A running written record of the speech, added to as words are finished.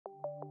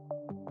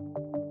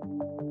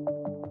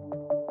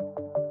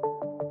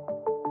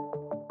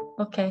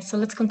Okay, so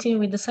let's continue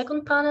with the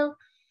second panel.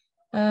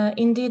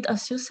 Indeed,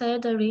 as you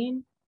said,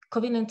 Irene,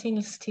 COVID-19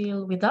 is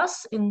still with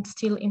us and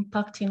still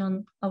impacting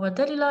on our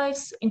daily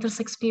lives.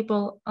 Intersex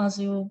people, as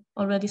you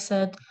already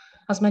said,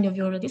 as many of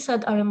you already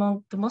said, are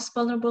among the most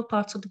vulnerable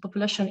parts of the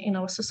population in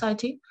our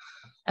society.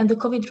 And the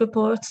COVID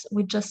reports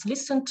we just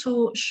listened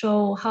to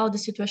show how the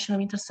situation of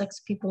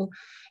intersex people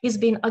is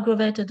being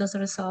aggravated as a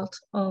result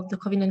of the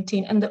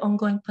COVID-19 and the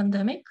ongoing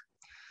pandemic.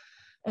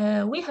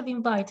 We have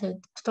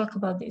invited to talk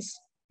about this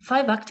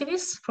 5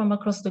 activists from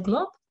across the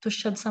globe to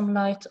shed some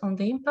light on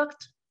the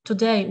impact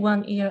today,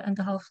 1.5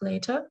 years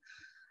later,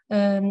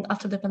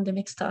 after the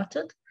pandemic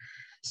started.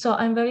 So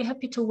I'm very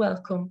happy to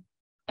welcome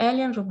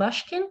Eli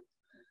Rubashkyn.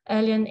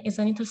 Eli is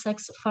an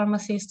intersex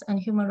pharmacist and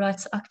human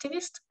rights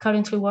activist,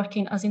 currently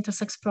working as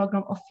intersex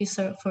program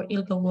officer for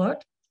ILGA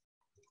World.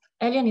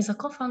 Eli is a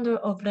co-founder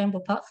of Rainbow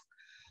Path,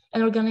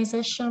 an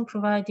organization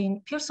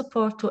providing peer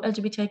support to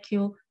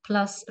LGBTIQ+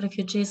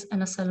 refugees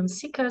and asylum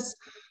seekers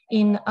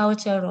in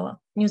Aotearoa,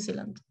 New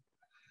Zealand.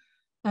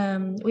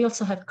 We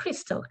also have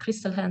Crystal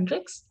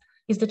Hendricks,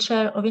 is the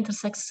chair of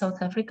Intersex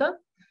South Africa.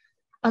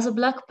 As a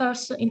Black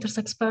person,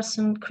 intersex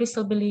person,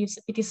 Crystal believes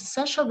it is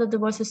essential that the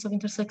voices of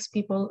intersex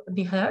people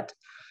be heard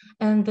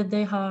and that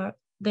they are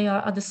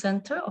at the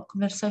center of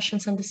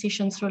conversations and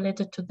decisions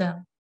related to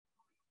them.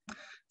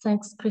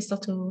 Thanks,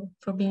 Crystal,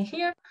 for being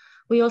here.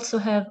 We also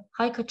have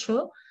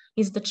Chiu,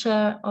 is the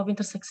chair of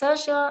Intersex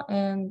Asia,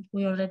 and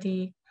we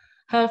already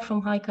heard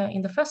from Heike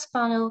in the first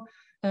panel.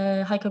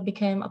 Heike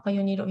became a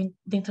pioneer of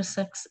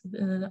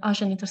the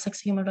Asian intersex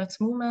human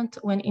rights movement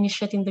when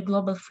initiating the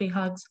Global Free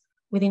Hugs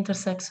with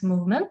Intersex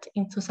movement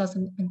in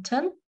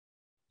 2010.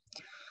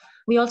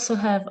 We also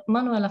have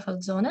Manuela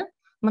Falzone.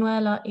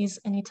 Manuela is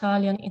an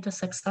Italian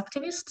intersex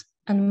activist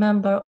and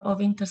member of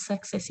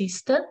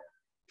IntersexEsiste,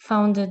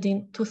 founded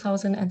in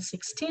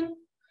 2016.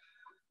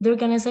 The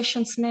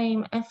organization's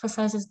name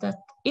emphasizes that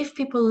if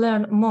people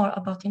learn more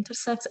about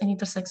intersex and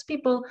intersex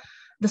people,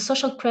 the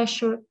social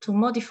pressure to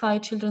modify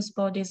children's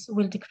bodies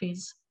will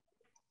decrease.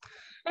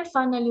 And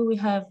finally, we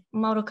have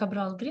Mauro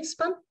Cabral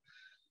Grinspan,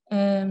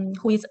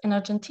 who is an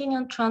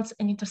Argentinian trans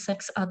and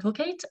intersex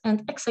advocate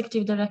and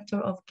executive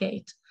director of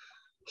GATE.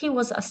 He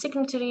was a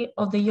signatory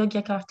of the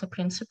Yogyakarta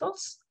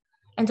Principles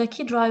and a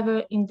key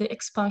driver in the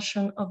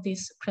expansion of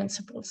these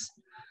principles.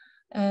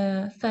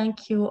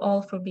 Thank you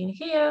all for being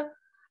here.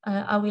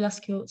 I will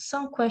ask you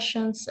some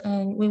questions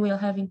and we will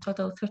have in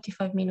total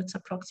 35 minutes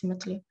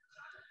approximately.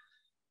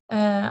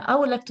 I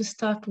would like to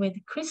start with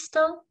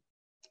Crystal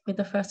with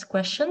the first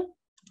question.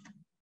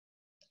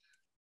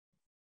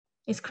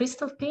 Is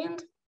Crystal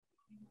pinned?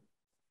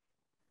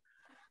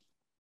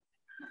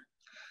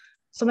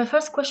 So my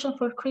first question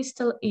for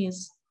Crystal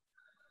is,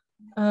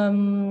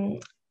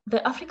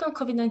 the African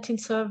COVID-19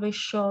 survey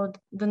showed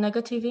the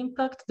negative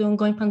impact the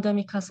ongoing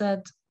pandemic has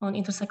had on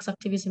intersex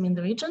activism in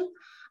the region,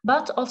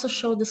 but also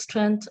showed the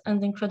strength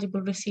and the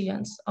incredible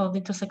resilience of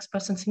intersex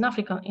persons in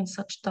Africa in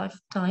such tough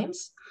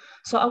times.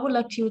 So I would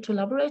like you to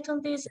elaborate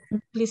on this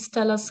and please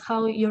tell us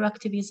how your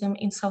activism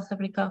in South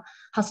Africa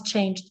has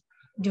changed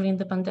during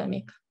the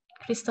pandemic.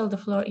 Crystal, the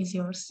floor is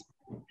yours.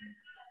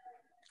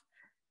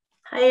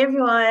 Hi,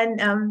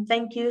 everyone.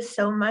 Thank you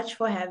so much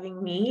for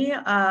having me.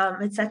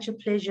 It's such a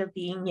pleasure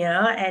being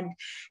here and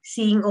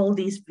seeing all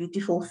these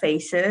beautiful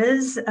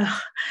faces.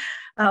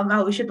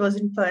 I wish it was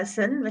in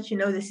person, but you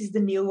know, this is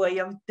the new way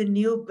of the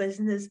new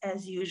business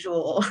as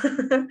usual.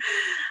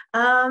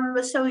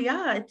 So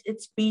yeah,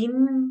 it's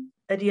been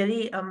a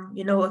really,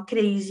 you know, a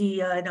crazy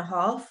year and a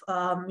half,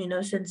 you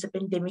know, since the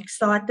pandemic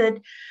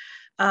started.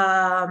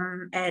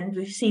 And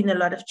we've seen a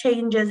lot of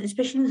changes,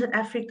 especially in South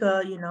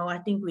Africa. You know, I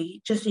think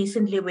we just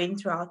recently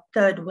went through our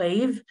 3rd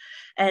wave,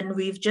 and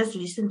we've just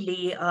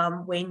recently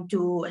went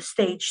to a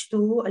stage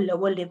 2, a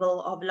lower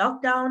level of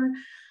lockdown.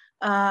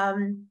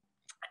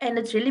 And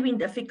it's really been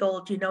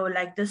difficult, you know,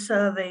 like the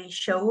survey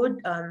showed,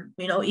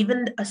 you know,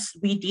 even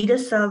we did a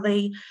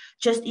survey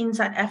just in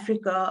South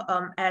Africa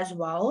as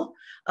well.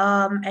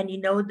 And, you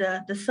know,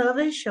 the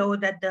survey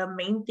showed that the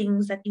main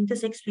things that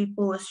intersex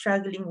people were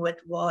struggling with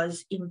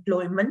was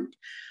employment.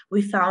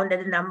 We found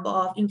that a number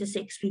of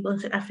intersex people in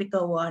South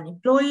Africa were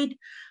unemployed.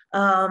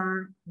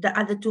 The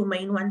other 2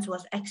 main ones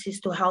was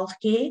access to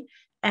healthcare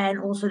and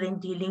also then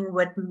dealing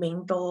with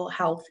mental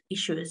health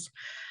issues.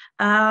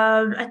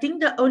 I think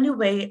the only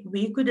way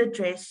we could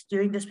address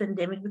during this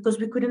pandemic, because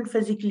we couldn't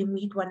physically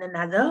meet one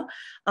another,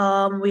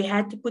 we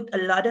had to put a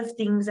lot of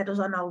things that was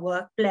on our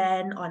work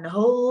plan on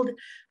hold.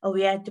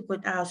 We had to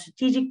put our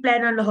strategic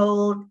plan on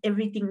hold.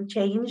 Everything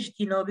changed,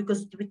 you know,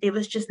 because there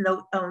was just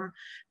no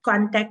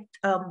contact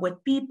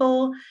with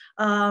people.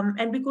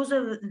 And because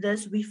of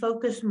this, we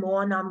focused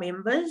more on our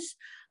members.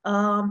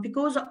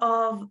 Because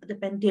of the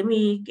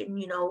pandemic and,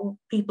 you know,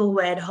 people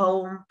were at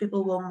home,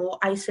 people were more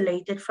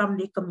isolated from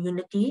their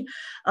community.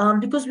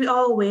 Because we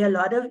are aware a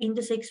lot of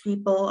intersex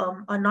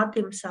people are not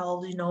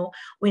themselves, you know,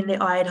 when they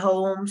are at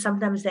home.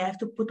 Sometimes they have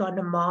to put on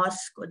a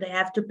mask or they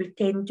have to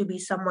pretend to be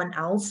someone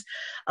else.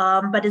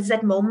 But it's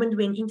that moment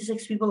when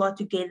intersex people are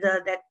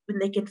together that when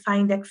they can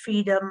find that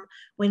freedom,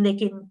 when they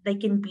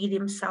can be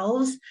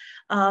themselves.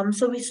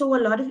 So we saw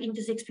a lot of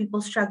intersex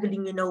people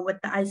struggling, with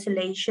the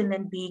isolation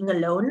and being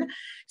alone.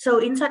 So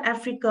in South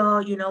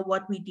Africa,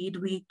 what we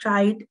did, we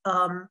tried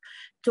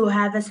to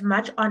have as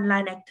much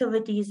online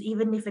activities,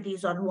 even if it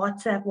is on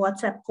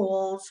WhatsApp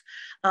calls.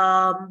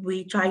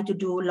 We try to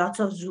do lots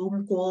of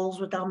Zoom calls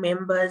with our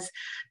members.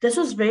 This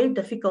was very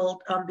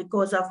difficult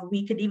because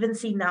we could even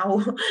see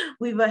now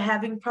we were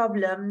having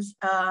problems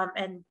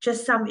and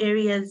just some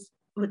areas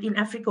within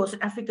Africa, South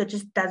Africa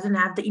just doesn't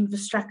have the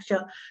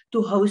infrastructure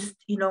to host,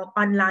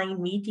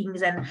 online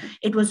meetings. And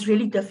it was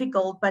really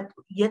difficult, but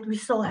yet we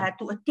still had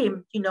to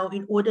attempt, in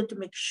order to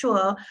make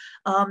sure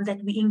that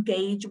we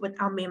engage with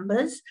our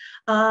members.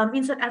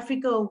 In South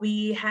Africa,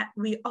 we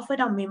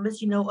offered our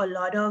members, a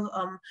lot of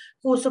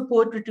core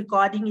support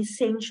regarding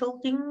essential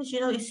things,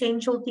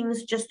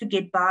 just to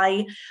get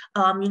by,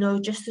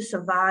 just to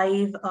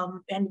survive.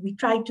 And we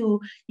try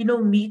to,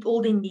 meet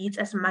all their needs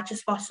as much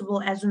as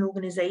possible as an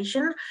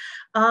organization.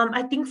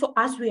 I think for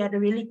us, we had a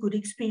really good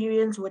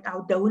experience with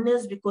our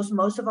donors because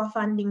most of our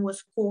funding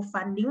was core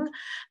funding.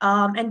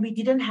 And we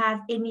didn't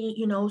have any,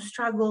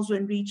 struggles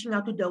when reaching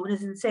out to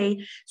donors and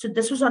say, so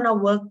this was on our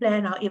work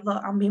plan. However,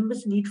 our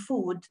members need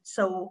food.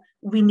 So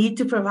we need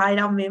to provide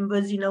our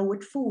members,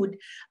 with food.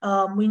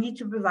 We need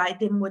to provide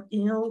them with,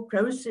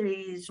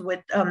 groceries,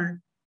 with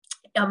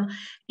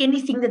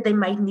anything that they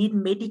might need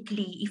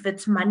medically, if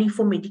it's money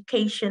for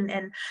medication.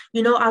 And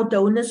our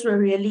donors were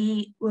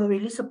really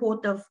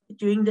supportive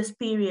during this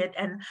period,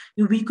 and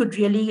we could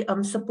really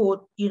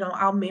support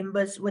our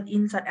members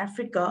within South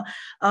Africa.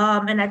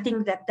 And I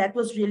think that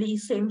was really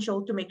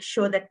essential to make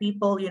sure that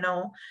people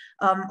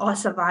are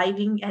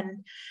surviving.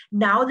 And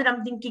now that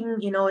I'm thinking,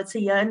 it's a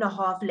year and a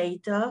half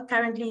later,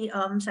 currently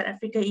South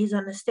Africa is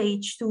on a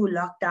stage 2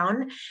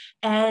 lockdown,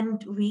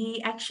 and we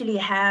actually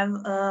have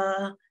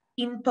a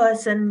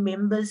in-person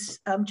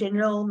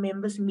general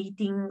members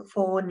meeting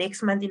for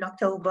next month in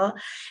October.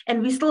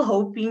 And we're still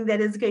hoping that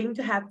it's going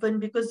to happen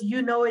because,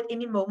 at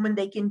any moment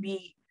they can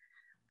be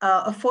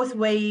a fourth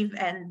wave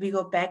and we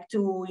go back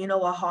to,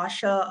 a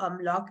harsher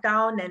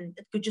lockdown, and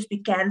it could just be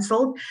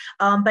cancelled.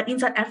 But in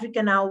South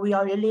Africa now, we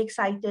are really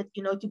excited,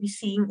 to be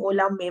seeing all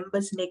our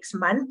members next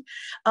month.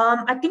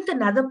 I think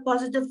another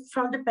positive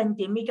from the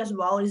pandemic as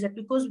well is that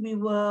because we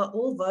were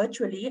all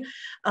virtually,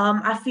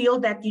 I feel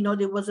that,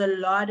 there was a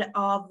lot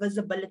of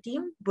visibility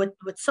with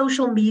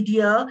social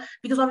media,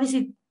 because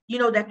obviously,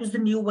 that was the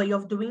new way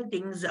of doing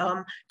things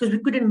because we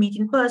couldn't meet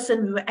in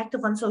person. We were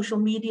active on social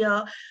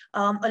media,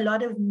 a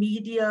lot of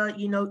media,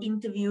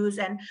 interviews,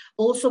 and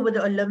also with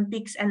the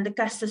Olympics and the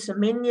Caster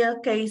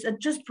Semenya case, it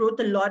just brought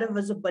a lot of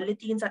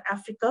visibility in South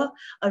Africa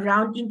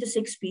around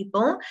intersex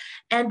people.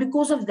 And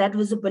because of that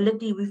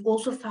visibility, we've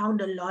also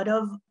found a lot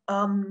of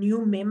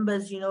new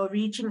members,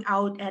 reaching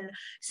out and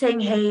saying,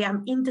 hey,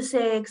 I'm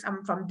intersex,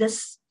 I'm from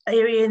this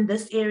area in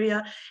this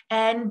area.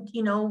 And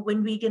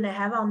when we're going to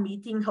have our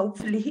meeting,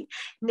 hopefully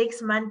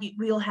next month,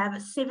 we'll have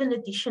 7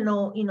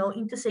 additional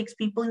intersex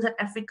people in South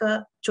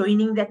Africa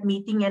joining that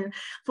meeting. And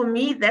for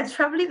me, that's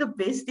probably the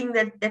best thing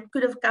that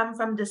could have come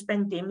from this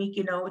pandemic,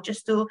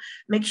 just to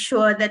make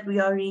sure that we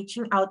are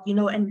reaching out,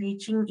 and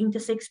reaching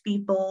intersex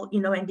people,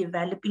 and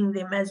developing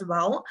them as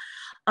well.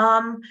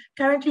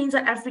 Currently in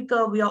South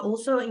Africa, we are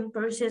also in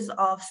process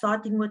of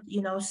starting with,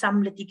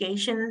 some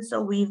litigation.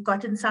 So we've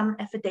gotten some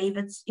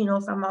affidavits,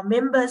 from our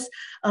members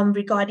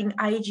regarding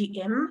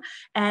IGM,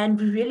 and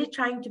we're really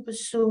trying to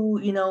pursue,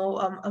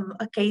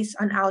 a case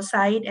on our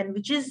side, and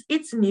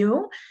it's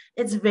new,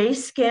 it's very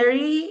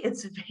scary,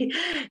 it's very,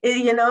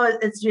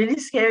 it's really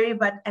scary,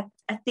 but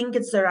I think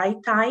it's the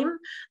right time.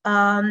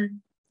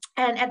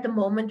 And at the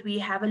moment, we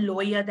have a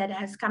lawyer that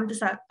has come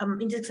to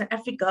Intersex South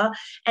Africa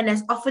and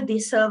has offered their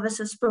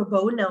services pro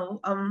bono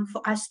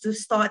for us to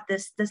start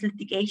this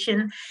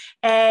litigation.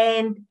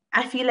 And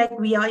I feel like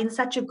we are in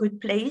such a good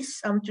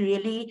place to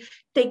really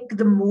take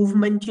the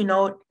movement,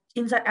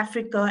 in South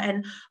Africa,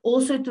 and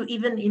also to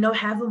even,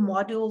 have a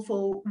model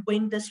for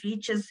when this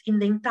reaches in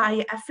the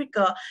entire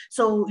Africa.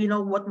 So,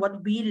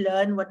 what we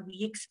learn, what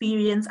we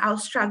experience, our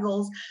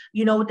struggles,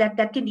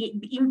 that can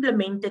be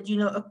implemented,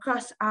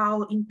 across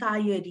our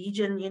entire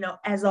region,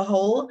 as a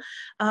whole.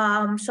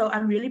 So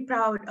I'm really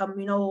proud,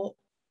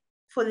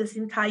 for this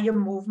entire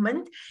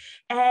movement.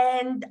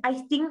 And I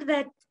think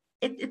that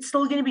it's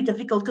still going to be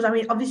difficult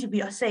because, obviously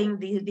we are saying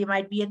there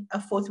might be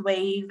a fourth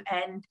wave,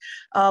 and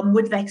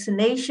with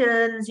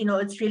vaccinations,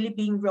 it's really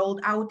being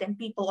rolled out and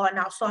people are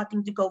now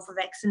starting to go for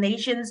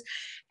vaccinations.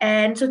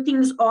 And so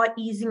things are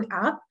easing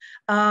up.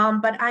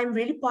 But I'm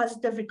really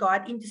positive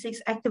regarding intersex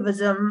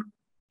activism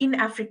in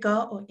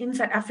Africa, or in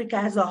South Africa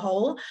as a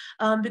whole,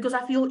 because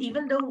I feel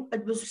even though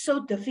it was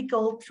so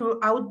difficult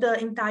throughout the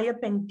entire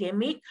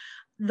pandemic,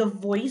 the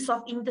voice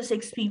of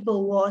intersex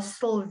people was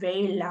still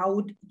very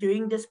loud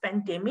during this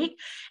pandemic,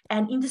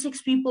 and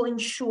intersex people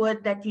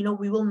ensured that, you know,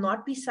 we will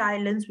not be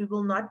silenced, we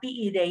will not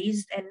be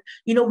erased, and,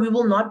 you know, we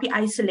will not be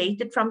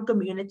isolated from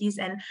communities.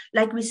 And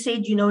like we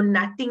said, you know,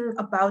 nothing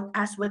about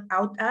us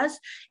without us.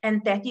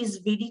 And that is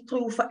very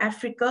true for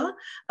Africa,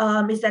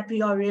 is that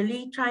we are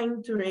really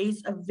trying to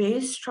raise a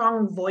very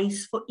strong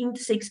voice for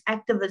intersex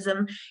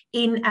activism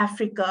in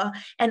Africa.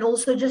 And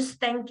also just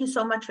thank you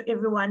so much for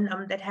everyone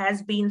that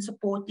has been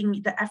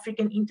supporting the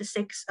African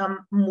intersex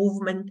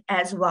movement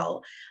as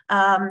well.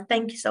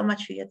 Thank you so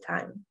much for your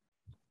time.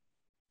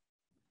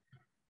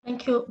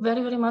 Thank you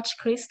very, very much,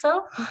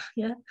 Crystal.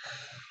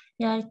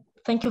 Yeah,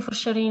 thank you for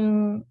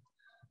sharing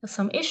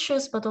some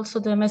issues, but also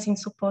the amazing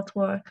support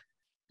work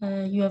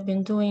you have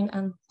been doing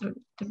and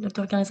the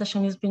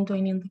organization has been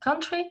doing in the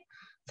country.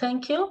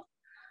 Thank you.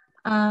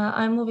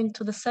 I'm moving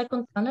to the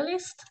second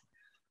panelist.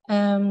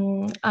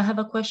 I have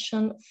a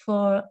question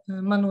for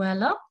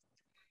Manuela.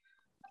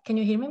 Can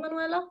you hear me,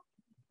 Manuela?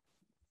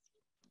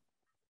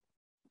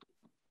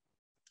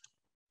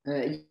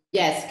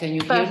 Yes, can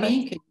you hear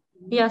me?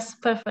 Yes,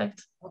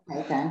 perfect.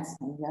 Okay, thanks.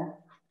 Yeah.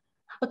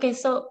 Okay,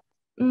 so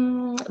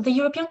the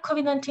European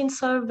COVID-19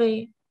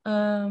 survey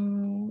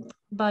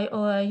by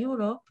OII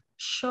Europe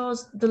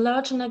shows the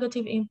large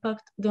negative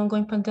impact the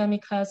ongoing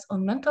pandemic has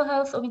on mental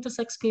health of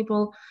intersex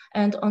people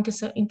and on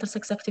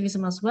intersex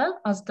activism as well,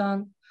 as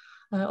Dan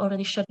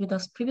already shared with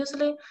us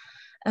previously.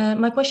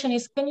 My question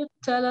is, can you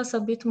tell us a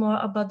bit more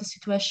about the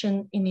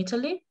situation in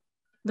Italy?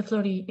 The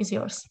floor is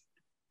yours.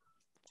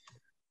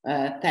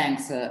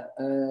 Thanks.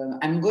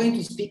 I'm going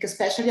to speak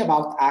especially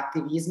about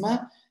activism,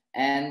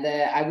 and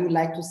I would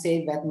like to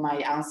say that my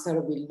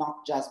answer will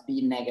not just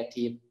be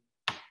negative.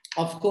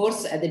 Of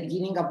course, at the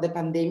beginning of the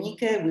pandemic,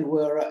 we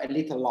were a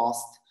little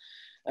lost.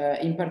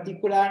 In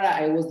particular,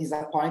 I was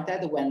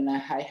disappointed when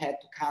I had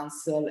to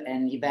cancel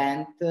an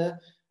event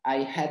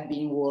I had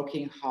been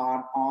working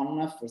hard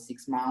on for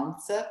 6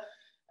 months.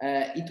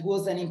 It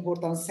was an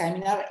important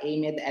seminar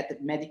aimed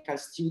at medical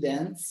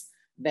students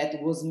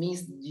that was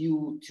missed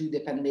due to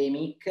the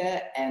pandemic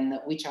and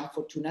which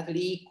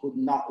unfortunately could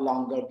not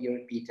longer be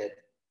repeated.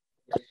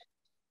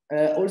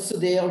 Also,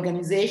 the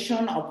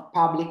organization of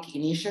public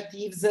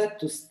initiatives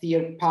to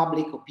steer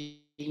public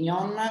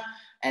opinion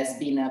has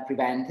been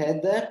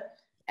prevented.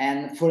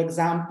 And for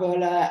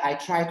example, I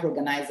tried to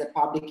organize a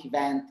public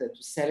event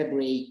to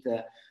celebrate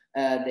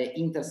the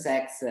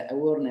Intersex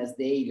Awareness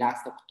Day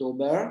last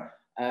October,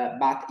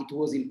 but it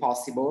was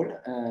impossible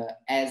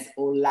as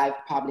all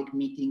live public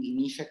meeting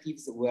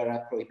initiatives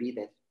were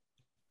prohibited.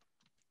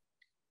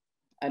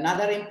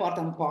 Another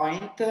important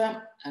point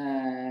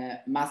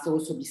must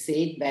also be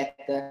said that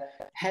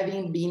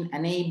having been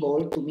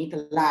unable to meet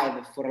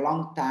live for a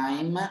long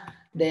time,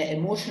 the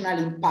emotional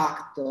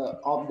impact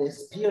of the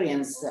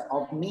experience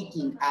of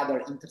meeting other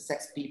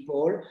intersex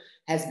people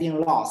has been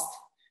lost,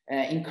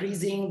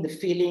 increasing the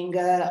feeling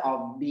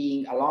of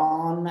being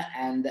alone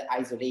and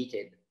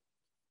isolated.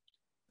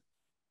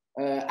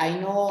 I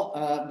know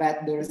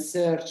that the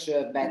research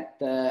that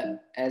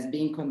has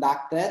been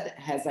conducted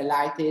has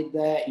highlighted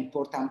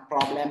important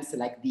problems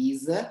like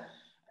these,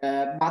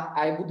 but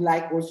I would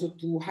like also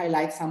to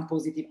highlight some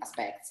positive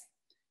aspects.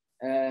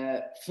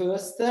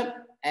 First,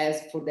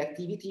 as for the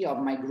activity of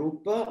my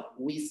group,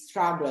 we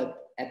struggled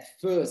at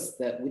first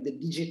with the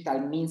digital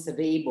means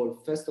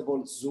available, first of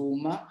all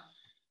Zoom,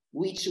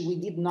 which we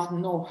did not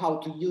know how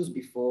to use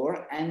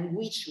before and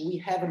which we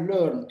have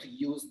learned to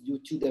use due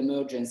to the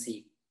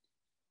emergency.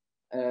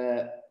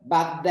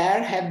 But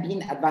there have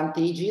been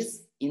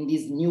advantages in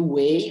this new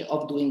way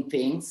of doing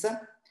things.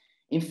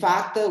 In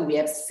fact, we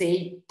have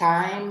saved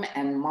time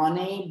and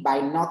money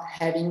by not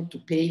having to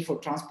pay for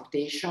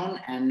transportation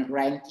and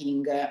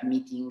renting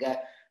meeting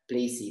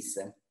places.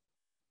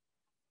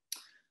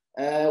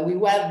 We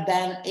were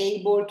then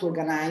able to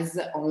organize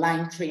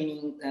online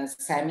training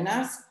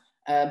seminars,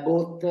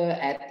 both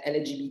at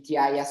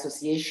LGBTI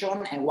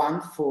Association and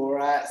one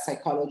for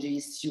psychology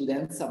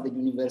students of the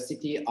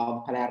University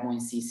of Palermo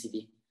in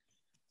Sicily.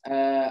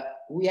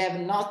 We have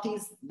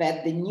noticed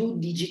that the new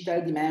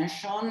digital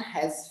dimension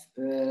has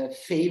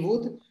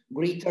favored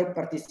greater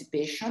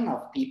participation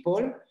of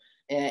people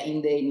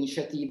in the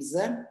initiatives.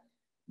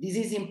 This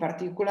is in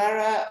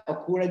particular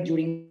occurred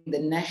during the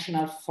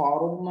national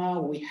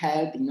forum we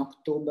held in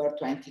October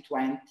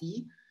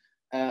 2020,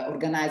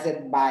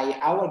 organized by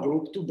our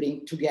group to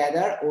bring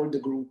together all the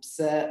groups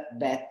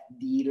that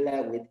deal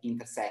with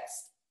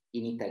intersex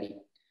in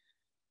Italy.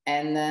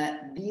 And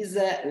this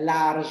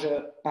large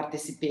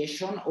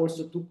participation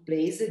also took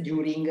place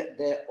during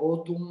the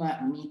autumn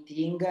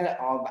meeting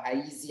of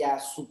AISIA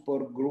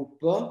support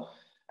group, autumn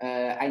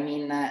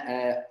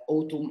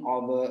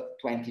of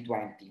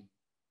 2020.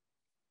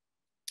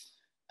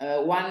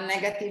 One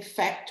negative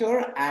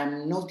factor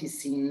I'm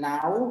noticing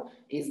now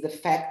is the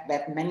fact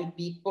that many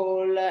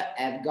people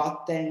have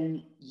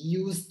gotten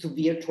used to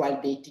virtual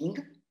dating,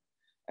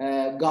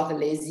 got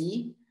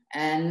lazy,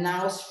 and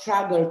now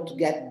struggle to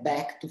get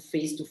back to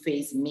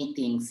face-to-face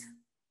meetings.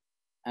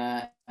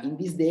 In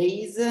these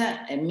days,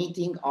 a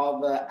meeting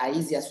of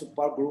AISIA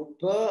support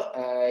group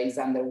is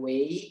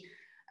underway,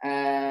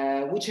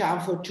 which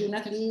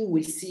unfortunately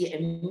will see a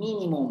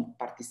minimum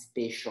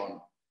participation.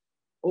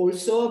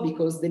 Also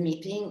because the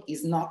meeting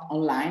is not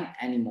online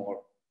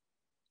anymore.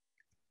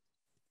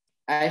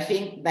 I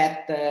think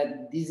that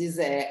this is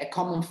a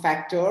common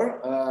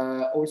factor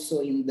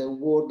also in the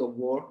world of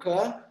work,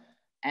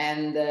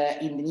 and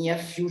in the near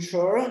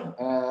future,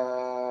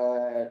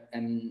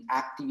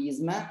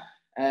 activism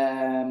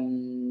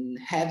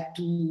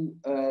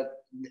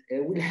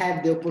will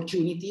have the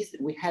opportunities.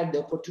 We have the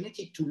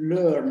opportunity to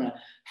learn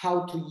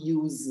how to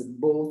use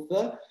both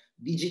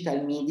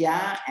digital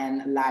media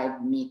and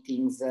live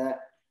meetings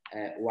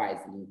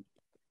wisely.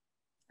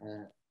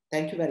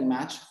 Thank you very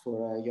much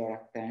for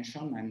your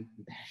attention. I'm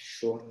very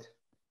short.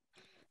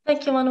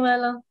 Thank you,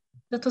 Manuela.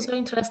 That was very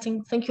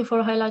interesting. Thank you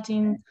for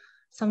highlighting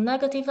some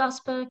negative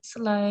aspects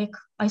like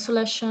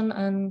isolation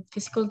and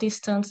physical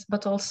distance,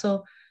 but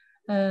also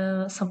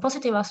some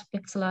positive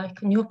aspects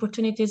like new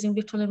opportunities in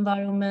virtual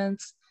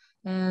environments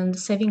and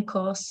saving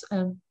costs.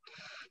 And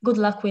good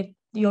luck with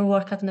your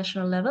work at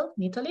national level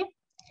in Italy.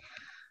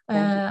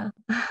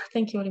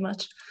 Thank you very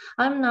much.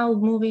 I'm now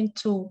moving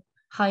to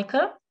Heike,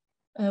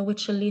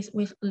 which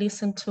we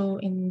listened to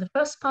in the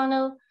first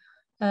panel.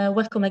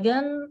 Welcome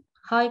again,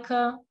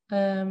 Heike.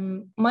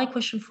 My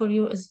question for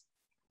you is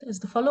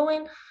the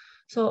following.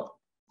 So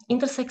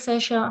Intersex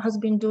Asia has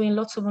been doing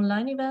lots of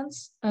online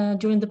events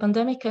during the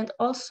pandemic and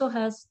also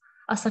has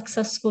a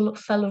successful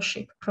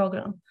fellowship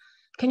program.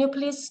 Can you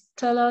please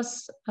tell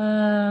us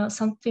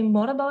something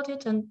more about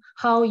it and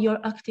how your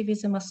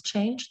activism has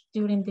changed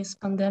during this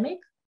pandemic?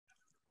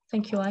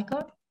 Thank you, Heike.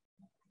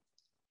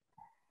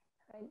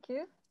 Thank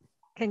you.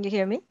 Can you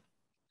hear me?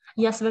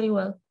 Yes, very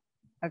well.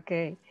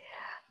 Okay.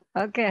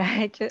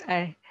 Okay.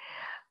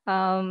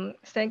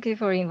 Thank you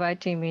for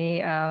inviting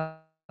me.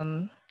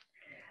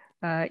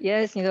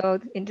 Yes, you know,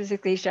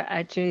 Intersex Asia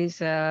actually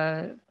is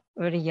a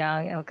very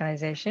young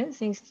organization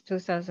since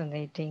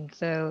 2018.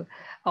 So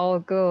our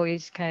goal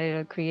is kind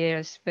of create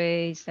a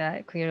space,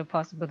 create a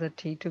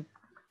possibility to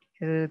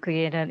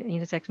create an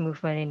intersex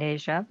movement in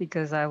Asia,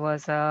 because I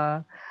was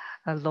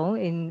alone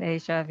in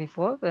Asia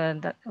before,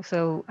 and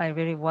so I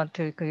really want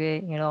to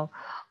create, you know,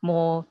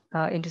 more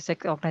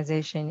intersex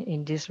organization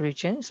in this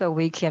region so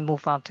we can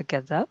move on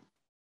together.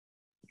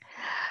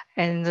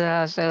 And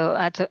so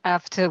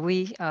after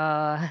we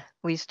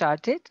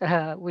started,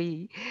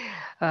 we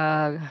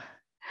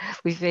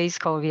faced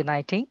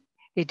COVID-19.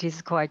 It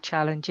is quite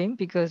challenging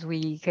because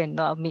we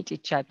cannot meet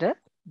each other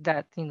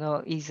that, you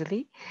know,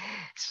 easily.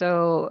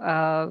 So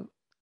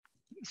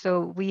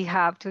so we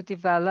have to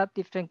develop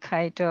different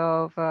kind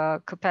of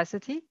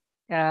capacity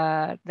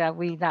that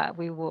we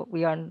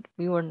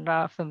were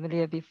not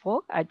familiar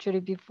before. Actually,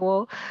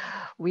 before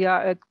we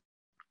are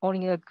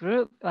only a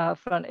group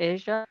from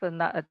Asia, but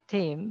not a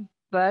team.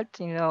 But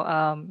you know,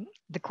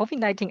 the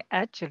COVID-19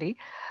 actually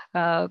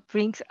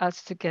brings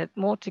us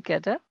more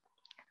together.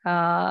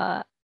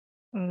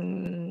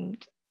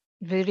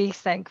 Really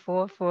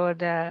thankful for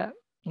the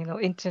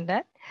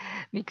internet,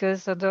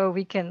 because although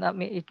we cannot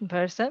meet in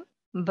person,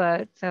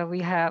 but we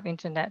have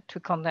internet to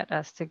connect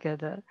us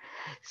together.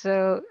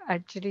 So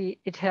actually,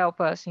 it helps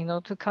us,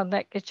 to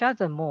connect each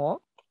other more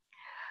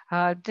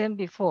than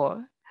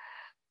before.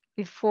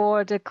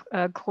 Before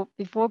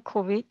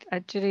COVID,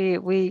 actually,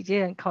 we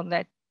didn't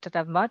connect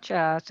that much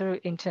through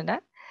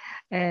internet,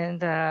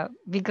 and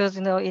because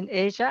in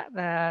Asia,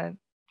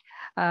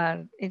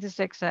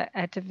 intersex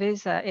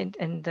activists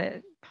in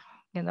the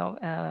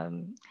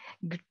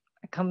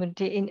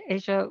community in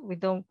Asia, we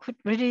don't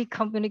really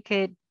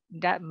communicate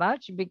that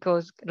much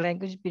because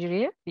language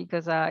barrier,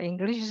 because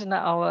English is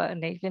not our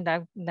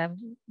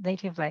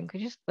native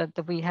languages, but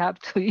we have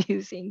to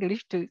use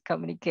English to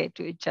communicate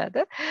to each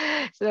other.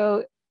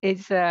 So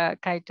it's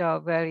kind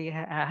of very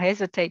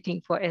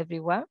hesitating for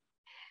everyone.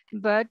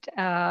 But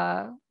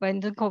when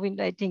the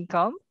COVID-19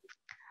 comes,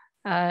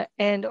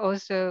 and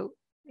also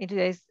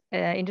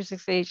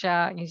Intersex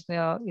Asia,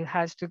 it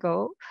has to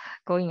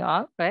going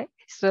on, right?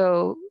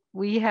 So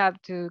we have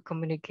to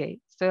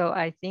communicate. So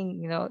I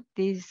think,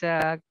 this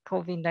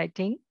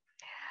COVID-19,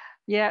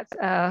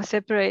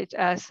 separate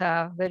us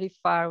very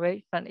far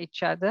away from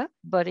each other,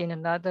 but in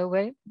another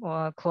way,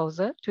 more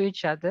closer to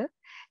each other.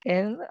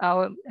 And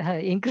our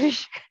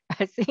English,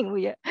 I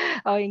think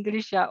our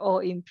English are all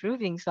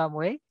improving some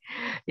way.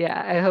 Yeah,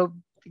 I hope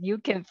you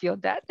can feel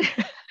that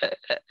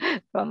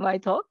from my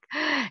talk.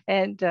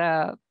 And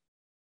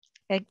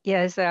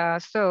yes,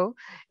 so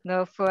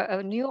for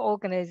a new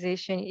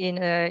organization in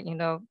a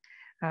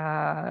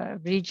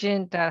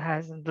region that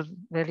has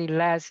very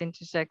less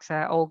intersex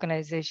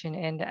organization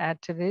and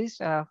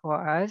activists,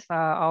 for us,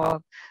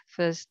 our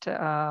first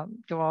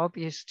job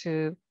is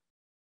to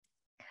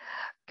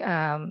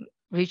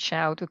reach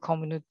out to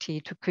community,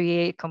 to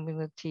create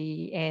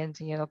community, and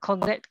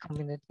connect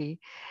community.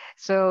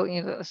 So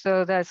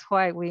so that's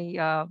why we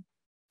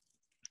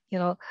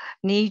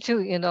need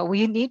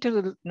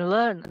to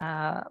learn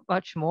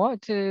much more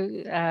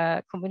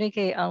to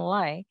communicate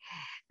online.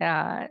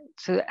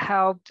 to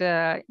help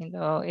the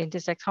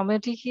intersex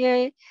community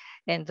here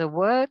and the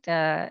world,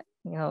 to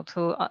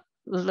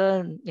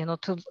learn,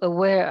 to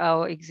aware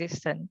our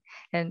existence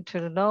and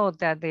to know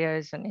that there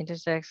is an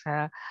intersex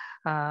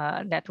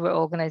network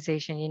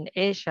organization in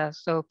Asia,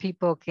 so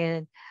people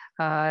can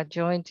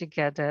join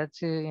together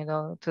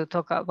to to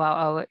talk about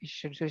our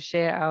issue, to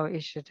share our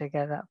issue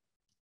together.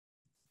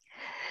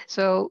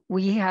 So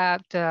we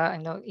had,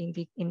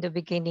 in the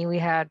beginning, we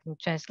had a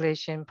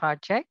translation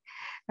project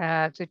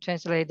to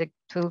translate the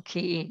two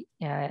key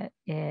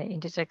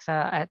intersex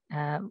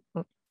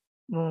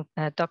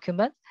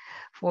documents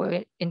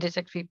for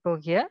intersex people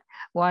here.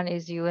 One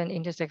is UN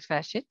Intersex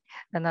Fashion.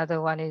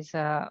 Another one is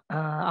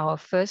our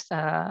first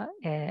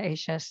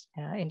Asian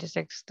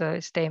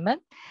intersex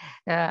statement.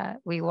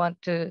 We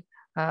want to,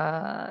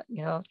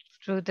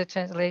 through the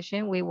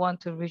translation, we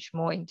want to reach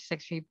more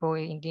intersex people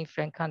in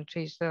different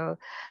countries. So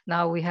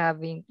now we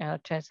have been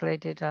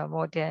translated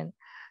more than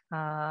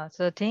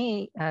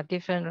 13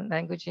 different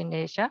languages in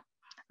Asia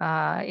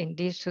in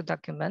these two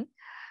documents.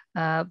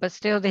 But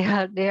still,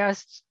 there are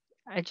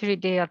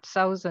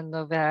thousands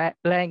of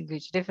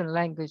different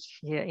language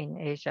here in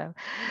Asia.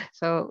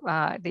 So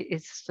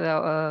it's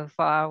still a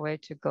far way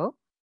to go.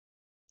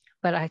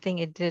 But I think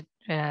it did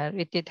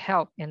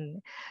help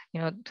in,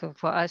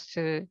 for us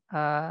to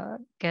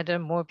gather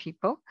more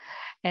people.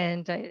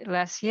 And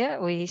last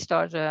year we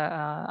started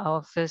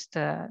our first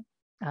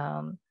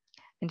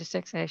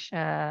intersex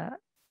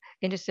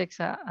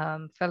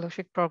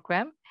fellowship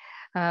program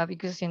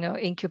because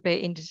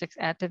incubate intersex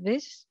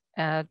activists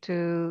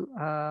to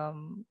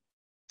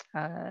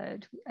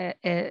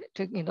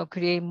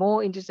create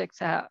more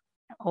intersex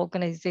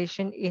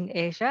organization in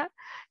Asia,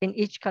 in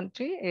each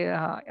country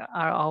are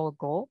our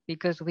goal,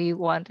 because we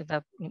want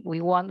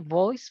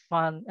voice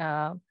from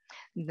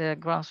the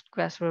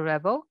grassroots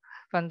rebel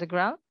from the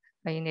ground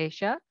in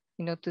Asia,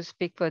 to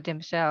speak for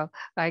themselves.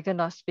 I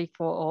cannot speak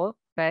for all,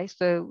 right?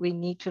 So we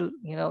need to,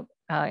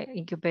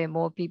 incubate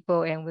more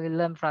people, and we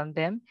learn from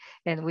them,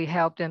 and we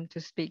help them to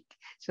speak,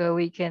 so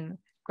we can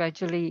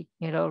gradually,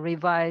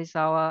 revise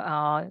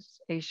our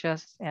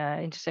Asia's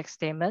intersex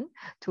statement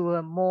to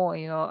a more,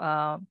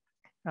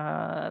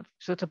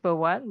 suitable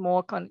one,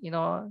 more,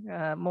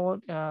 more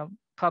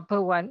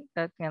proper one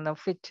that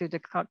fit to the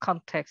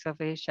context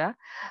of Asia.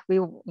 We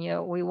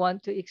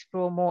want to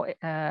explore more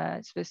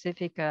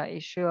specific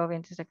issue of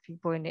intersex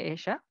people in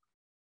Asia.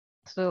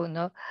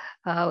 So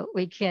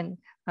we can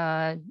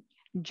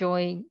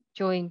join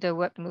the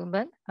work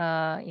movement,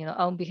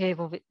 on behalf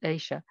of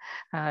Asia.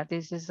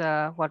 This is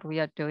what we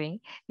are doing,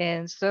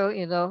 and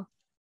so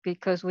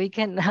because we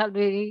cannot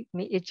really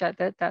meet each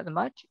other that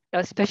much,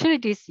 especially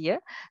this year.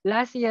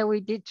 Last year we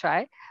did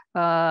try,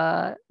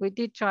 to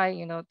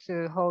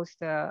host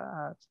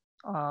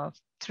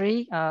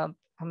 3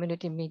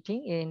 community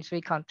meeting in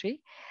 3 countries.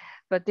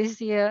 But this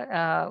year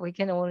we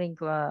can only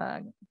go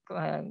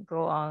on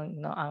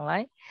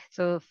online.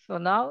 So for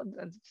now,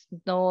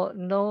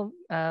 no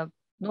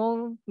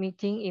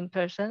meeting in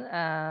person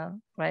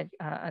right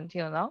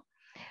until now.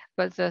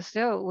 But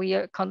still we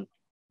are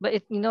but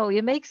it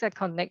makes us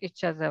connect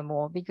each other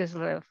more, because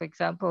for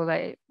example,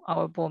 like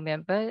our board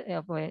member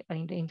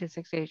in the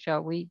Intersex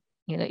Asia, we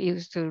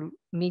used to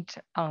meet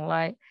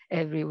online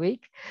every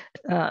week.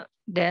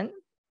 Then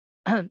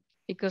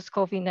because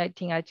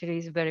COVID-19 actually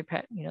is very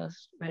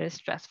very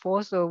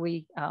stressful, so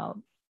we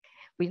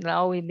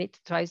meet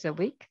twice a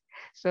week.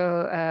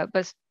 So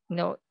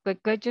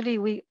but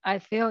gradually I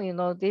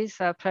feel this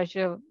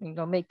pressure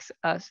makes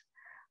us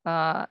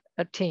a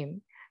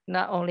team,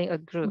 not only a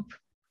group.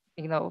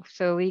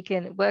 So we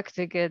can work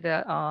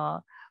together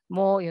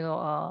more,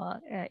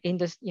 in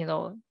this,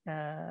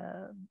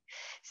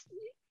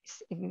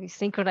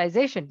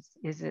 synchronization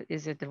is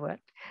it the word?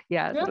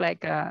 Yeah, yeah.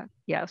 Like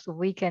so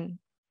we can,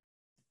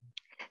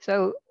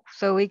 so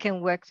we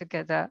can work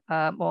together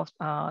more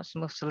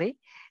smoothly,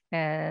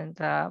 and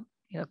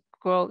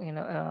grow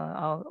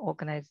our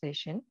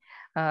organization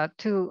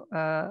to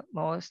a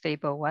more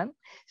stable one.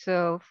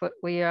 So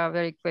we are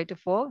very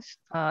grateful,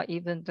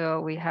 even though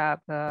we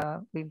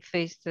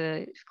faced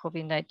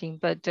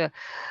COVID-19, but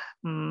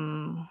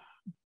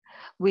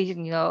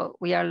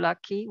we are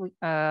lucky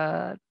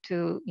to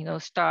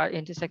start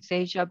Intersex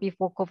Asia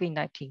before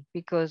COVID-19,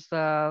 because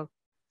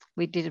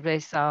we did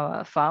raise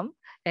our fund,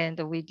 and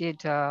we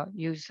did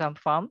use some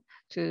fund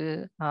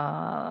to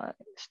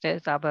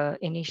set up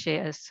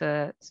initiate as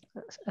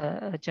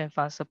urgent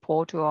fund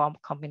support to our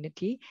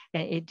community,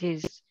 and it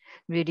is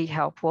really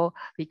helpful,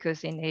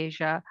 because in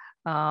Asia,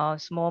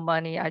 small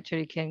money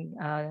actually can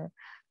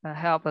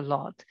help a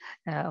lot,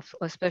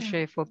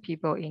 especially for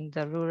people in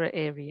the rural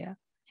area.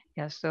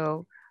 Yeah,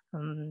 so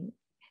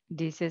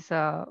this is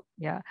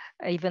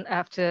even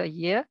after a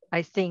year,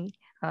 I think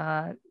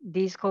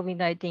this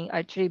COVID-19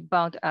 actually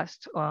bound us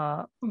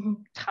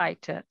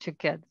tighter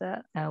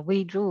together.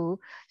 We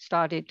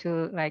started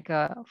to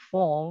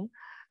form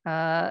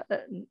a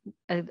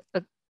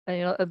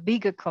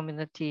bigger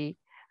community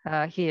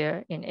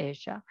here in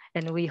Asia,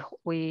 and we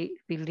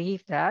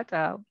believe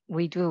that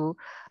we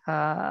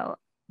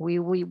we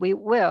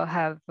will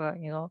have,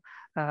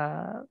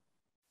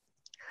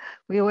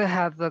 we will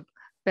have a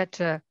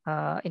better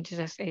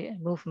intersex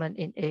movement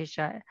in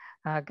Asia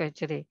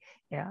gradually.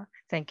 Yeah,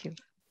 thank you.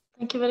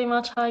 Thank you very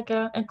much, Heike,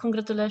 and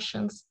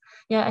congratulations.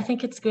 Yeah, I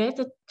think it's great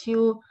that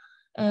you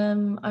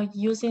are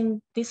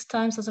using these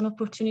times as an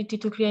opportunity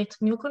to create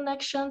new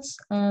connections,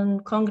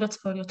 and congrats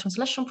for your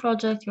translation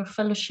project, your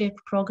fellowship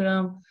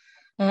program.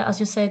 As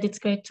you said, it's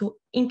great to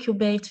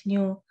incubate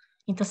new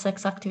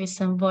intersex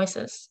activism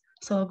voices.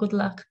 So good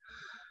luck.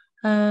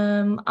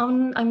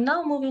 I'm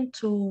now moving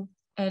to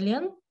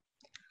Elian.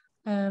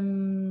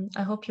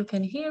 I hope you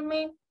can hear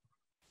me.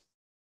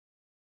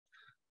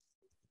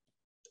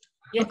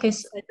 Yes, okay,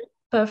 so,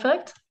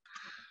 perfect.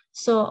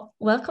 So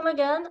welcome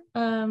again.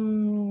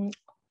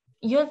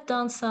 You have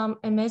done some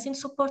amazing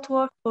support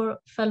work for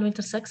fellow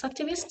intersex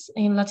activists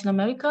in Latin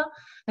America.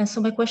 And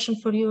so my question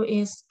for you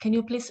is, can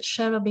you please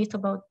share a bit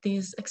about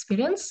this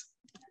experience?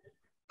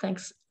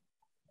 Thanks.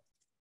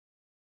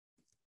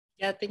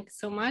 Yeah, thank you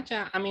so much.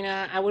 I mean,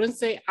 I wouldn't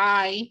say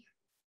I,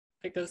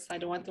 because I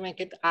don't want to make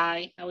it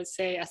I would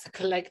say as a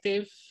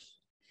collective,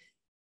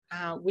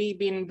 we've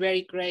been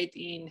very great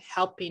in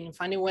helping,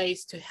 finding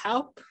ways to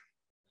help.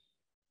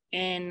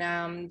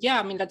 And yeah,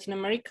 I mean, Latin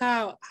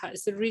America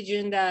is a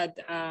region that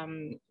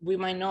we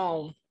might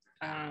know.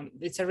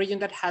 It's a region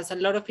that has a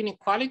lot of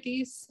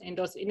inequalities, and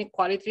those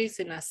inequalities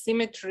and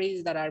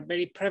asymmetries that are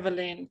very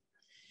prevalent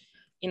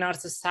in our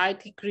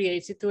society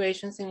create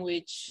situations in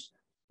which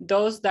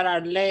those that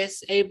are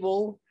less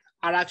able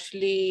are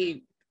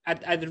actually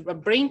at the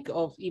brink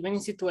of even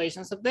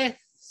situations of death.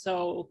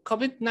 So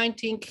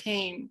COVID-19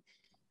 came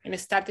and it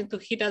started to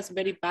hit us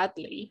very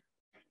badly.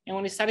 And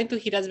when it started to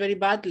hit us very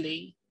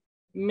badly,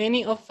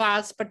 many of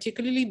us,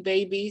 particularly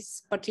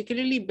babies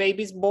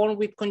born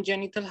with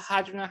congenital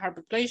hadronal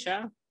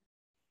hyperplasia,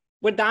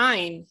 were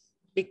dying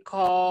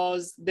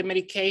because the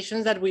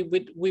medications that we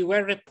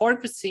were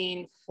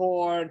repurposing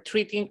for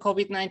treating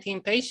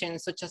COVID-19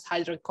 patients, such as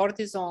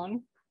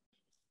hydrocortisone,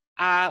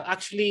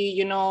 actually,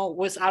 you know,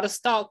 was out of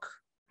stock.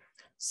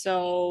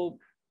 So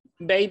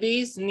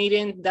babies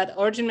needing that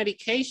urgent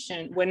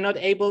medication were not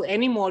able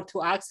anymore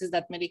to access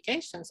that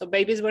medication. So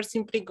babies were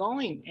simply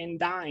going and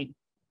dying.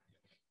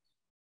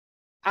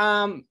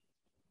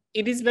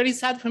 It is very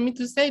sad for me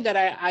to say that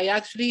I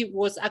actually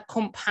was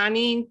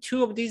accompanying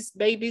two of these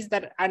babies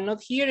that are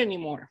not here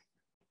anymore.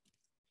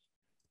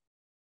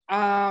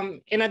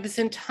 And at the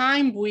same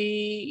time,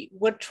 we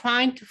were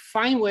trying to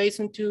find ways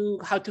into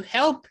how to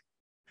help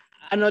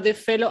another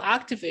fellow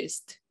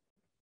activist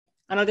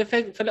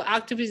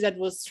that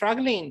was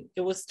struggling.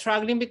 It was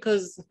struggling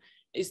because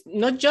it's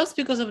not just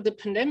because of the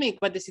pandemic,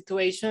 but the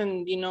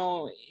situation, you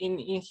know,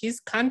 in his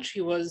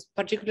country was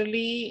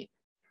particularly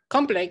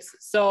complex.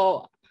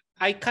 So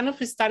I kind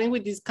of starting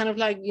with this kind of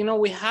like, you know,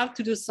 we have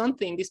to do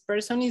something. This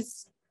person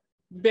is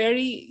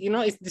very, you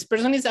know, this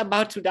person is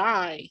about to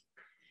die.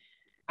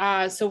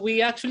 So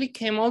we actually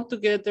came all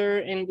together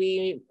and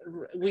we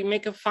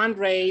make a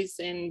fundraise,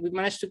 and we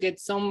managed to get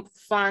some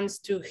funds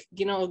to,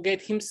 you know,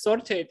 get him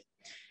sorted.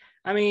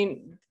 I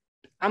mean,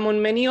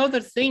 among many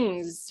other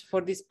things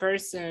for this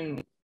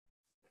person,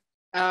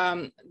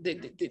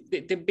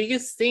 the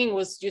biggest thing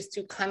was just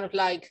to kind of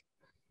like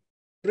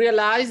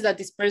realize that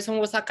this person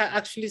was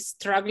actually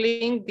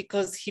struggling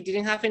because he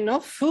didn't have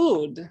enough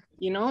food,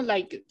 you know,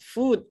 like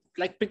food,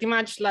 like pretty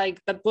much like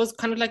that was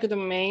kind of like the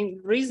main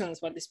reasons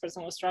why this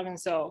person was struggling.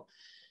 So,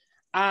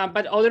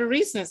 but other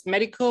reasons,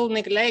 medical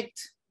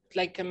neglect,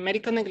 like a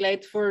medical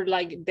neglect for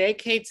like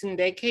decades and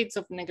decades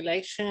of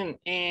neglection.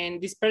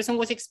 And this person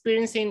was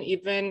experiencing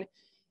even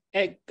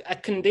a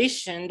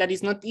condition that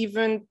is not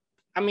even,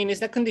 I mean,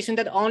 it's a condition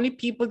that only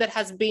people that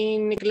has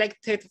been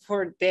neglected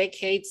for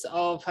decades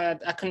of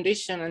a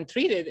condition and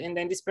treated. And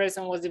then this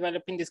person was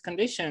developing this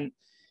condition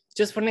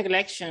just for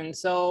neglection.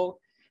 So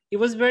it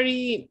was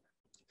very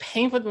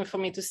painful for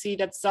me to see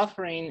that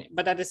suffering.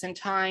 But at the same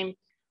time,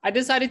 I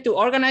decided to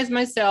organize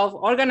myself,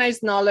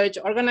 organize knowledge,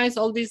 organize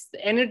all this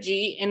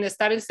energy, and I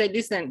started to say,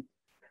 listen,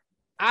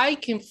 I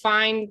can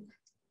find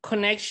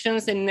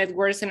connections and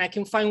networks, and I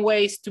can find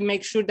ways to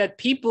make sure that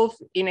people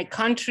in a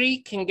country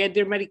can get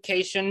their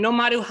medication, no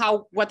matter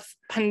what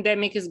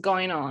pandemic is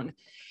going on.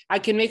 I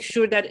can make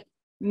sure that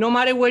no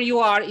matter where you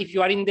are, if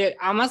you are in the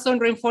Amazon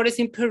rainforest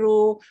in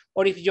Peru,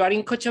 or if you are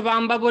in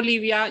Cochabamba,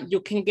 Bolivia, you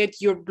can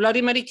get your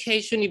bloody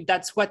medication if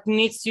that's what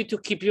needs you to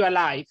keep you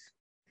alive.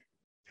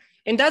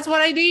 And that's what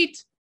I did.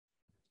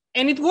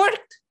 And it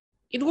worked.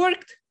 It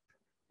worked.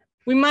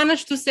 We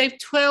managed to save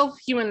 12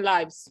 human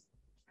lives.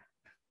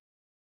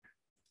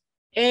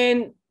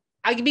 And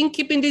I've been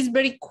keeping this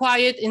very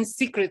quiet and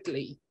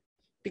secretly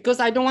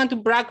because I don't want to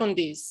brag on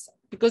this,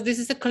 because this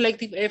is a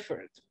collective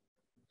effort.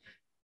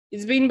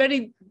 It's been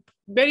very,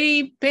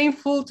 very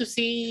painful to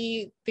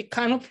see the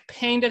kind of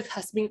pain that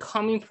has been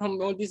coming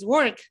from all this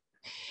work,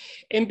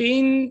 and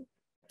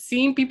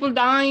seeing people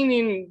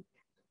dying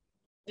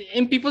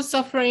and people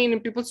suffering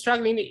and people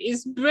struggling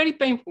is very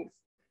painful.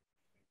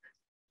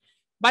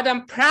 But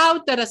I'm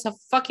proud that as a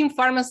fucking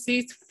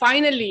pharmacist,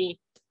 finally,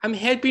 I'm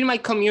helping my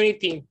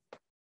community.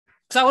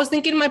 because I was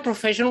thinking my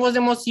profession was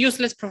the most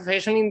useless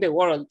profession in the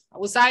world.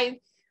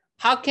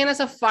 How can as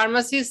a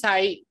pharmacist,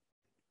 I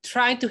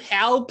try to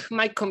help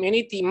my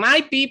community, my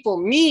people,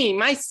 me,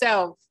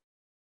 myself?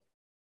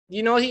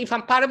 You know, if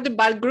I'm part of the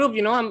bad group,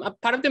 you know, I'm a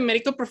part of the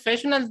medical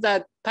professionals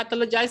that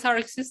pathologize our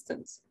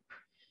existence.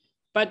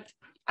 But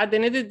at the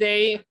end of the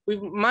day, we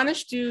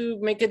managed to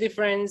make a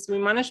difference. We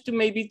managed to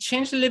maybe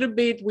change a little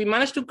bit. We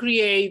managed to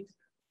create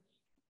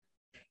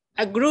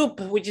a group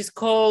which is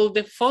called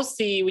the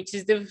FOSI, which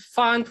is the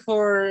Fund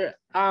for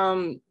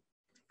Intersex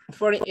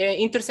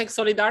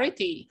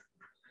Solidarity.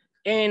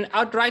 And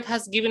Outright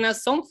has given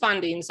us some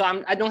funding. So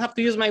I don't have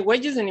to use my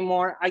wages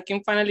anymore. I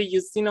can finally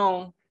use, you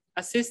know,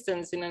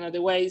 assistance in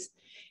another ways.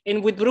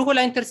 And with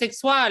Brújula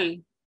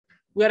Intersexual,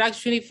 we are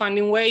actually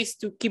finding ways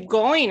to keep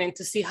going and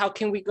to see how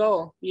can we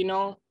go, you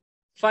know,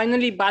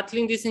 finally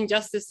battling these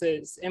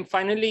injustices and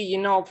finally, you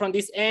know, from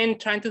this end,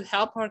 trying to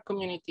help our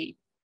community.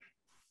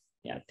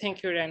 Yeah,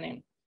 thank you,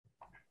 Irene.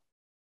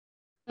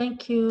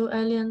 Thank you,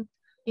 Elian.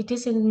 It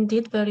is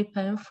indeed very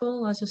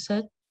painful, as you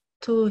said,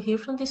 to hear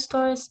from these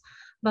stories,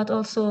 but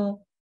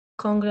also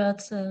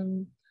congrats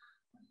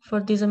for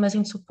this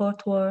amazing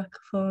support work,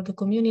 for the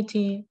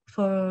community,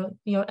 for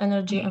your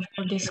energy, and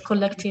for this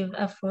collective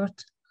effort.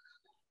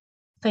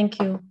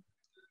 Thank you.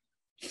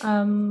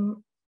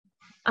 I'm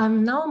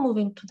now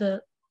moving to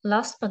the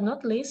last but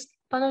not least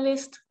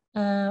panelist,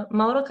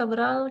 Mauro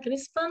Cabral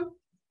Grinspan.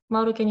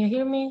 Mauro, can you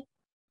hear me?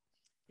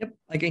 Yep,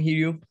 I can hear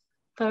you.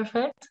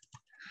 Perfect.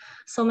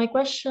 So my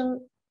question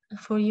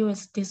for you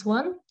is this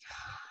one.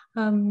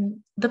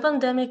 The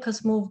pandemic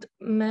has moved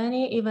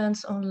many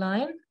events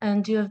online,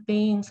 and you have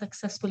been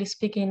successfully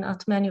speaking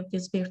at many of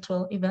these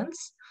virtual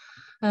events.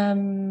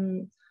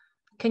 Can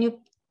you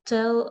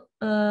tell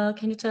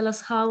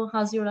us how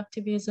has your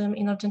activism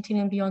in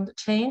Argentina and beyond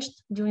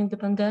changed during the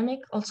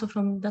pandemic? Also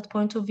from that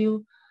point of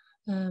view,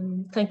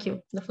 thank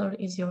you. The floor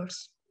is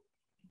yours.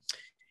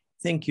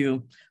 Thank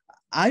you.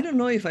 I don't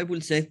know if I will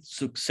say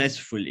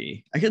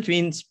successfully. I have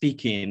been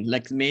speaking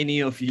like many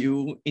of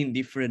you in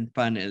different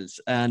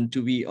panels, and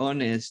to be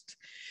honest,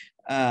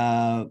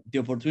 the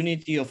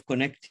opportunity of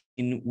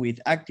connecting with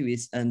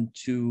activists and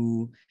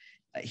to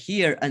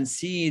hear and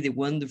see the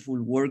wonderful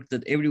work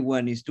that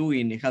everyone is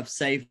doing have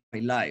saved my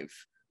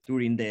life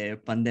during the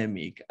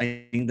pandemic.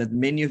 I think that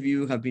many of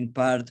you have been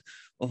part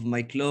of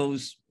my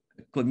close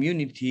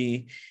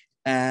community,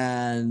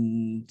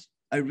 and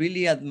I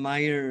really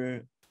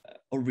admire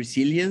our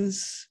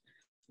resilience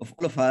of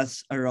all of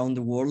us around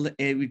the world,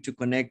 able to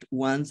connect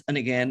once and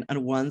again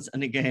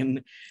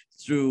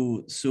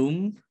through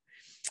Zoom.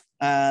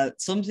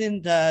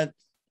 Something that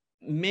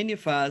many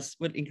of us,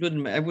 well,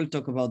 including I will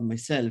talk about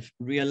myself,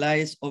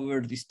 realize over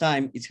this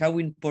time is how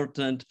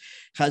important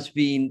has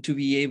been to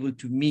be able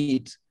to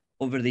meet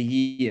over the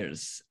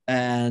years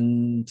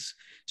and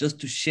just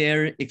to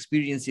share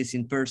experiences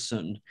in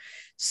person.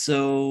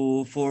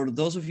 So for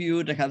those of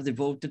you that have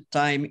devoted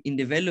time in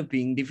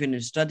developing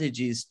different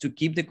strategies to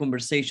keep the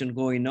conversation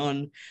going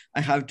on, I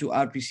have to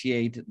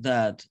appreciate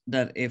that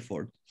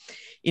effort.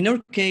 In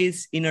our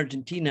case, in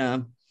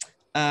Argentina,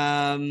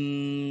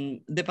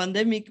 the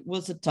pandemic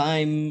was a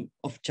time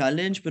of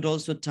challenge, but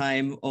also a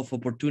time of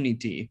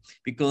opportunity,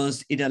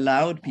 because it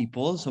allowed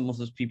people, some of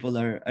those people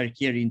are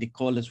here in the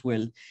call as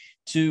well,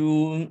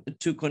 to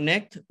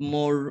connect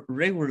more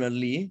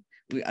regularly.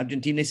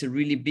 Argentina is a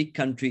really big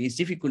country. It's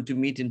difficult to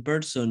meet in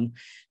person,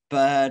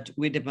 but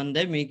with the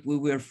pandemic, we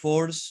were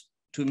forced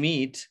to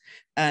meet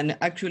and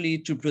actually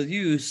to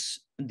produce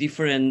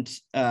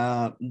different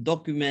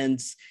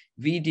documents,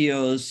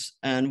 videos,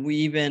 and we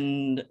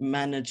even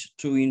managed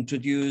to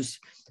introduce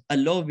a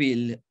law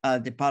bill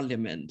at the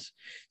parliament.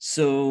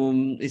 So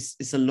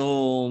it's a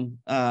law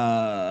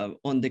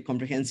on the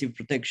comprehensive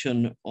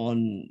protection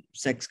on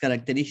sex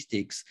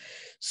characteristics.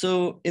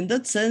 So in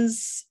that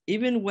sense,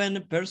 even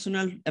when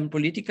personal and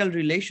political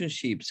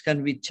relationships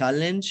can be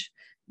challenged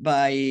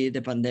by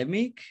the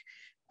pandemic,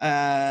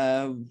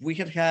 we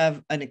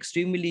have an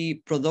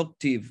extremely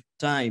productive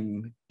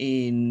time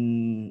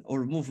in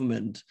our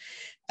movement.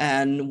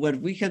 And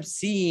what we have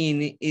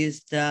seen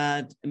is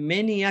that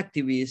many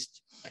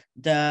activists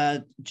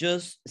that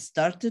just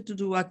started to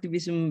do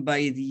activism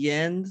by the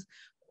end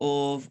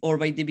of, or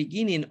by the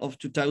beginning of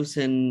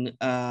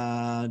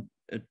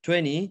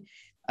 2020,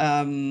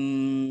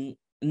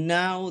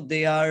 now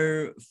they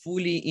are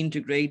fully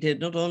integrated,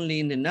 not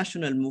only in the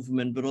national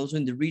movement, but also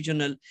in the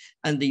regional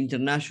and the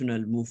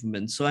international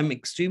movement. So I'm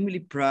extremely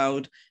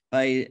proud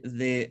by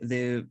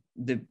the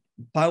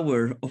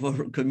power of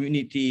our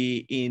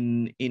community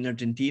in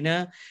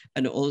Argentina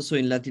and also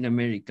in Latin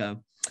America.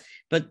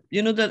 But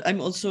you know that I'm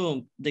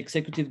also the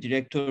executive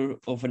director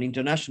of an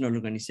international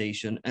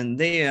organization, and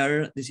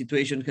there the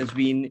situation has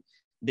been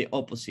the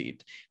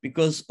opposite,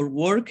 because our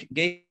work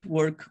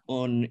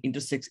on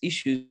intersex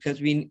issues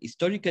has been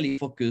historically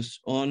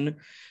focused on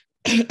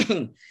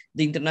the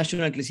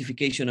international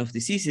classification of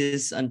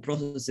diseases and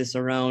processes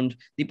around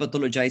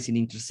depathologizing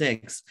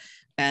intersex.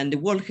 And the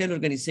World Health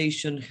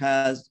Organization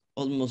has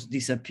almost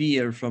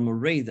disappeared from our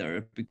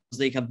radar because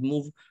they have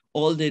moved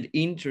all their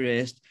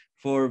interest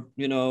for,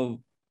 you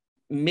know,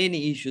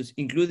 many issues,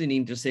 including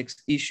intersex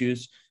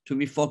issues, to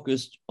be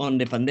focused on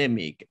the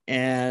pandemic.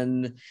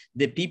 And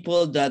the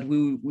people that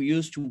we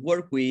used to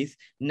work with,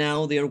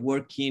 now they're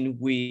working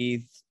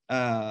with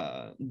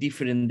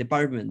different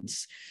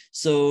departments.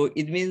 So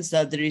it means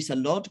that there is a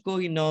lot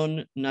going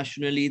on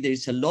nationally, there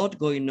is a lot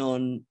going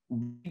on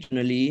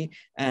regionally.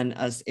 And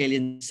as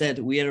Ellen said,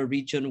 we are a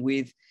region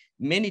with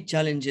many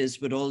challenges,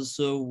 but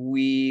also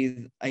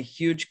with a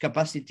huge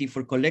capacity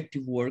for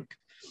collective work.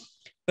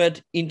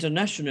 But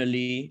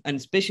internationally, and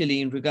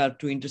especially in regard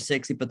to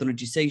intersex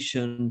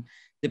pathologization,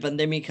 the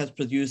pandemic has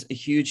produced a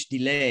huge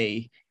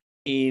delay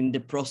in the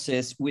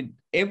process with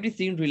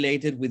everything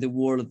related with the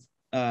World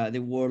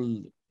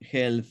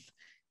Health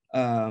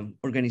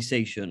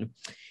Organization.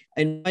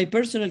 In my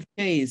personal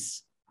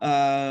case,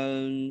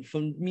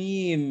 for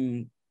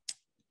me,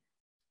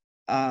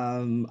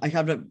 I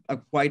have a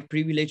quite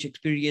privileged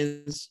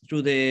experience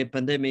through the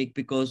pandemic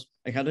because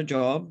I had a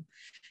job,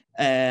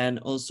 and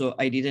also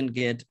I didn't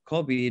get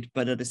COVID,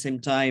 but at the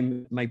same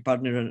time, my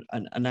partner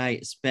and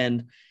I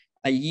spent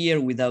a year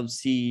without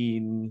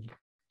seeing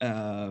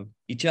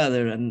each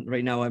other. And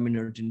right now I'm in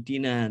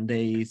Argentina and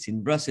they's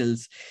in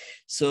Brussels.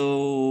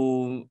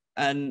 So,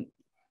 and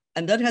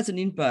that has an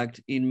impact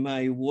in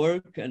my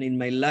work and in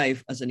my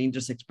life as an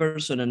intersex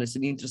person and as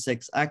an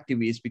intersex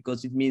activist,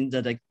 because it means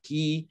that a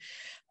key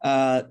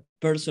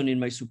person in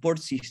my support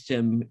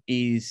system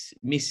is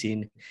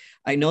missing.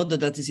 I know that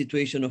that's the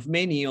situation of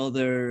many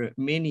other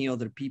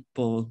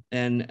people.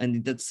 And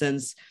in that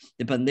sense,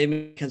 the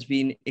pandemic has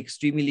been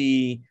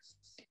extremely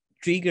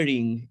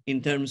triggering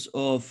in terms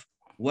of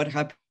what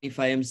happens if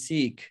I am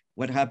sick?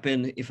 What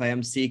happens if I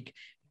am sick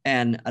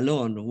and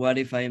alone? What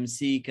if I am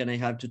sick and I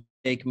have to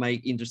take my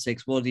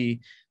intersex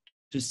body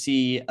to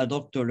see a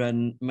doctor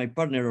and my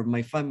partner or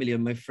my family or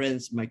my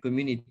friends, my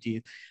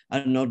community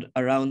are not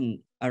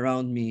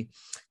around me?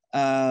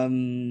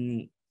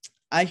 I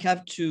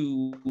have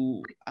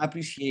to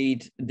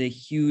appreciate the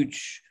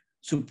huge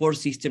support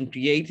system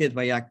created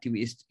by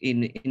activists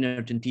in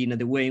Argentina,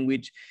 the way in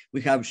which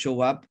we have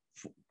show up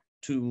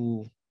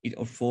to it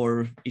or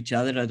for each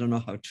other. I don't know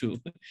how to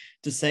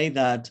say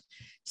that.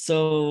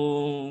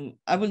 So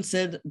I will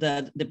say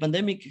that the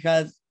pandemic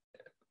has,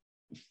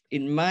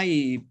 in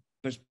my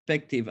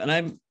perspective,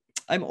 and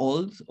I'm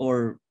old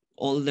or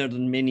older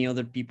than many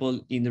other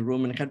people in the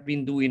room and have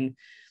been doing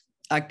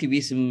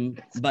activism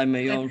by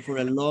my own for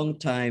a long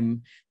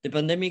time. The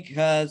pandemic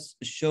has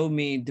shown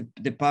me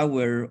the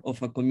power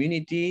of a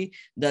community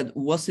that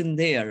wasn't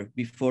there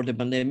before the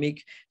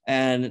pandemic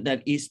and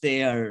that is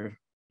there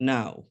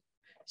now.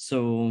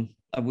 So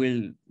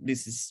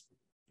this is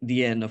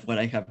the end of what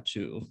I have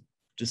to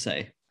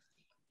say.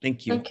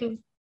 Thank you. Thank you.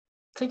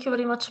 Thank you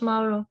very much,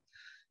 Mauro.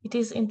 It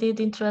is indeed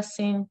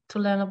interesting to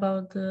learn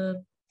about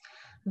the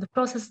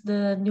process,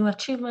 the new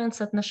achievements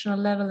at national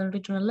level and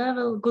regional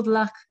level. Good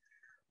luck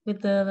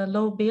with the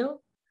law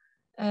bill.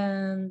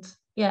 And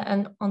yeah,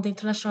 and on the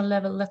international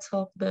level, let's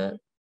hope the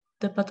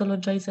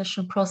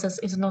pathologization process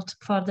is not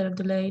further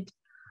delayed.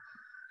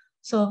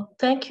 So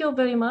thank you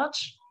very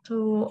much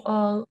to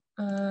all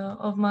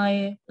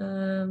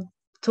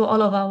to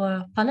all of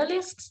our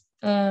panelists.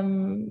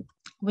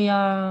 We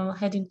are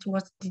heading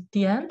towards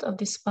the end of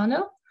this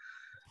panel.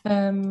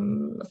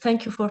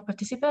 Thank you for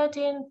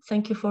participating.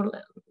 Thank you for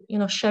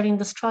sharing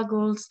the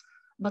struggles,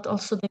 but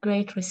also the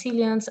great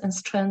resilience and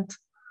strength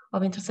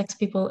of intersex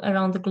people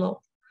around the globe.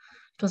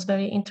 It was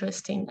very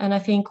interesting, and I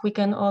think we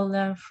can all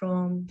learn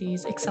from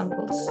these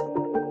examples.